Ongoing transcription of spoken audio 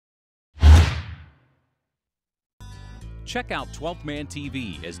Check out 12th Man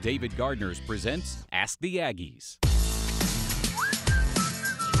TV as David Gardner's presents Ask the Aggies.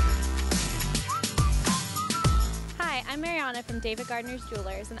 Hi, I'm Mariana from David Gardner's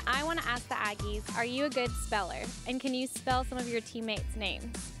Jewelers, and I want to ask the Aggies, are you a good speller? And can you spell some of your teammates'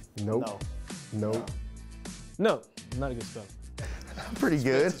 names? Nope. No. No, I'm not a good speller. I'm pretty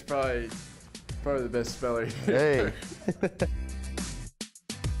good. It's probably the best speller. Hey.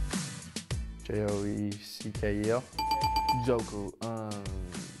 Joeckel. Joku.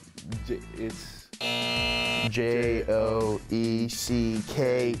 It's Joeckel.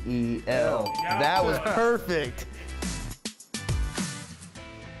 That was perfect.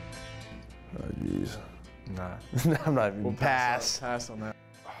 Oh, jeez. Nah. I'm not even. We'll pass. Pass on that.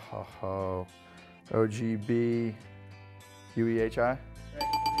 Oh, OGB UEHI.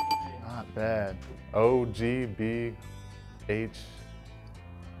 Not bad. OGBHUEHI.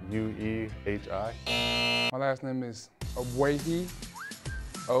 My last name is Ogbuehi,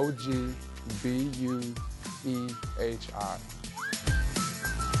 OGBUEHI. It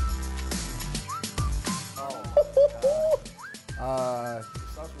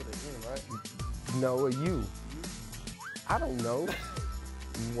starts with an N, right? No, a U. I don't know.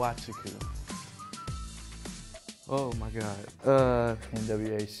 Wachiku. Oh my God.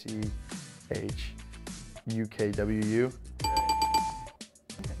 NWACHUKWU.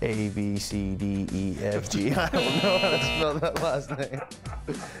 ABCDEFG. I don't know how to spell that last name.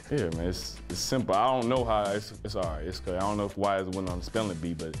 Yeah, man, it's simple. I don't know how, it's all right. It's good. I don't know why it went on the spelling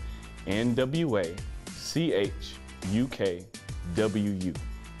bee, but NWACHUKWU.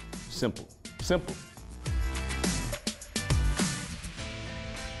 Simple.